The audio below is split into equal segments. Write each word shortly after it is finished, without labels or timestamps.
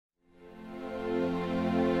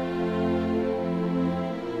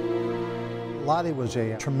Loti was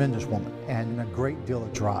a tremendous woman and a great deal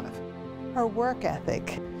of drive. Her work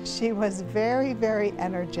ethic, she was very, very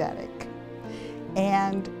energetic,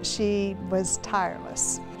 and she was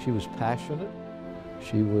tireless. She was passionate.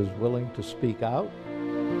 She was willing to speak out.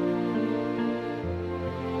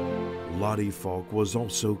 Loti Falk was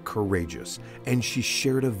also courageous, and she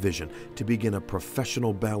shared a vision to begin a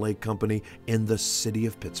professional ballet company in the city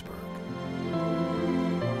of Pittsburgh.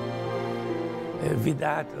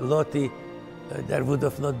 Without Loti, there would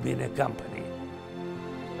have not been a company.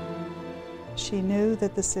 She knew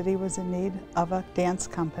that the city was in need of a dance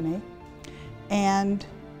company, and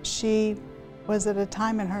she was at a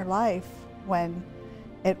time in her life when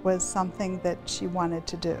it was something that she wanted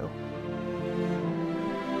to do.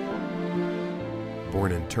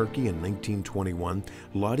 Born in Turkey in 1921,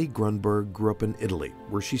 Loti Grunberg grew up in Italy,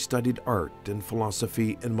 where she studied art and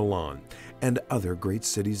philosophy in Milan and other great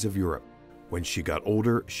cities of Europe. When she got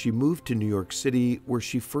older, she moved to New York City, where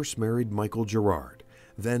she first married Michael Gerard,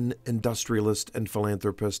 then industrialist and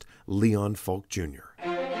philanthropist Leon Falk Jr.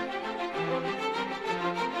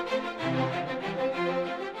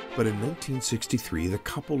 But in 1963, the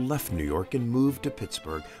couple left New York and moved to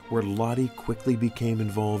Pittsburgh, where Loti quickly became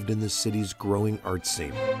involved in the city's growing art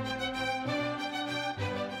scene.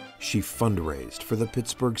 She fundraised for the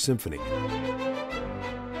Pittsburgh Symphony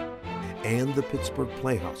and the Pittsburgh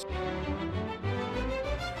Playhouse.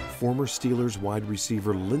 Former Steelers wide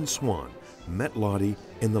receiver Lynn Swann met Loti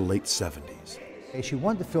in the late 70s. She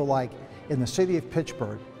wanted to feel like in the city of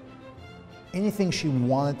Pittsburgh, anything she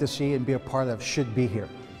wanted to see and be a part of should be here.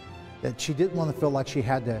 That she didn't want to feel like she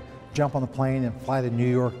had to jump on a plane and fly to New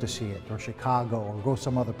York to see it, or Chicago, or go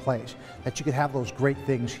some other place. That you could have those great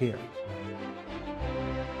things here.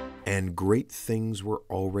 And great things were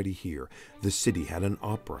already here. The city had an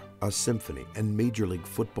opera, a symphony, and Major League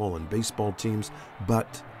football and baseball teams,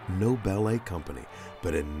 but no ballet company.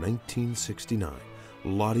 But in 1969,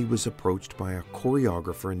 Loti was approached by a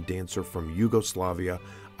choreographer and dancer from Yugoslavia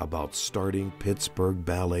about starting Pittsburgh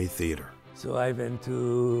Ballet Theatre. So I went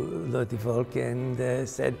to Loti Falk and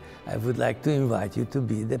said, I would like to invite you to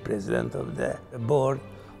be the president of the board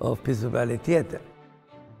of Pittsburgh Ballet Theatre.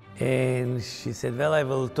 And she said, well, I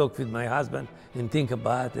will talk with my husband and think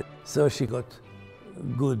about it. So she got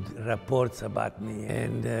good reports about me,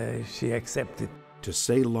 and she accepted. To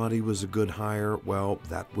say Loti was a good hire, well,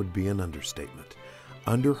 that would be an understatement.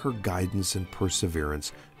 Under her guidance and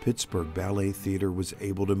perseverance, Pittsburgh Ballet Theatre was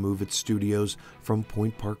able to move its studios from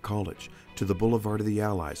Point Park College to the Boulevard of the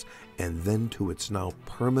Allies, and then to its now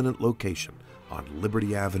permanent location on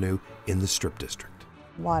Liberty Avenue in the Strip District.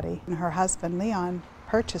 Loti and her husband Leon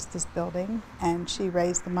purchased this building, and she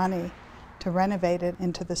raised the money to renovate it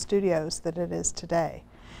into the studios that it is today.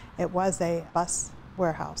 It was a bus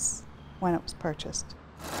warehouse when it was purchased.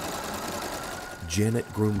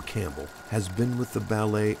 Janet Groom Campbell has been with the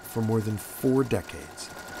ballet for more than 4 decades.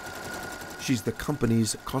 She's the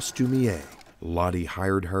company's costumier. Loti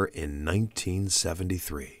hired her in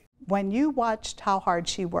 1973. When you watched how hard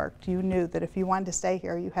she worked, you knew that if you wanted to stay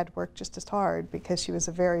here, you had to work just as hard, because she was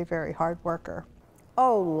a very, very hard worker.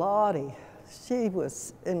 Oh, Loti, she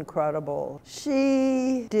was incredible.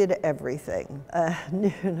 She did everything.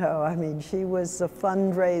 You know, I mean, she was a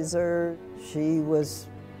fundraiser. She was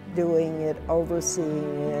doing it,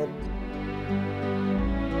 overseeing it.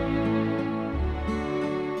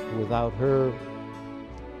 Without her,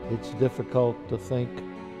 it's difficult to think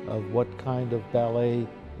of what kind of ballet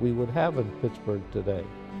we would have in Pittsburgh today.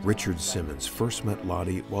 Richard Simmons first met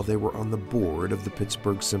Loti while they were on the board of the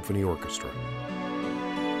Pittsburgh Symphony Orchestra.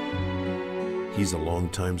 He's a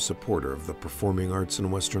longtime supporter of the performing arts in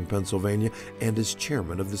Western Pennsylvania and is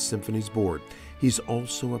chairman of the Symphony's board. He's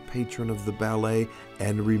also a patron of the ballet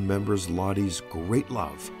and remembers Loti's great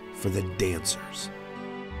love for the dancers.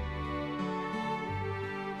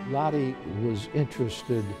 Loti was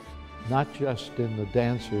interested not just in the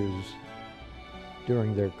dancers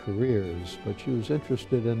during their careers, but she was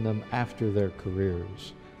interested in them after their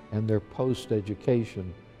careers and their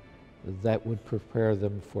post-education that would prepare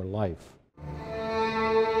them for life.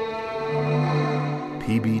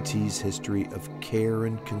 PBT's history of care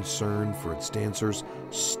and concern for its dancers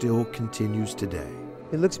still continues today.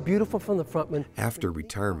 It looks beautiful from the front. After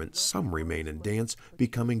retirement, some remain in dance,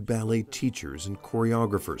 becoming ballet teachers and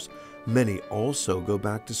choreographers. Many also go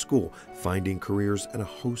back to school, finding careers in a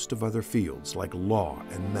host of other fields like law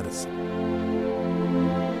and medicine.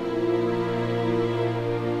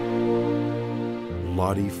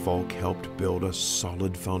 Loti Falk helped build a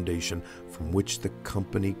solid foundation from which the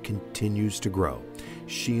company continues to grow.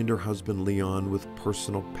 She and her husband Leon, with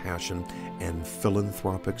personal passion and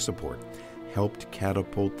philanthropic support, helped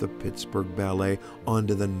catapult the Pittsburgh Ballet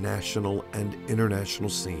onto the national and international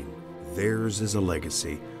scene. Theirs is a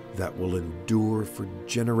legacy that will endure for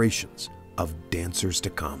generations of dancers to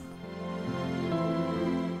come.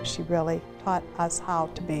 She really taught us how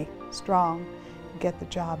to be strong and get the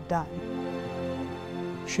job done.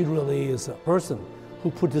 She really is a person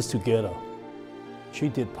who put this together. She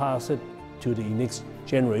did pass it to the next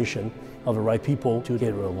generation of the right people to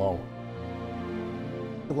get her along.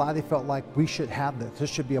 Loti felt like we should have this. This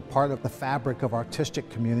should be a part of the fabric of artistic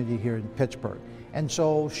community here in Pittsburgh. And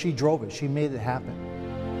so she drove it. She made it happen.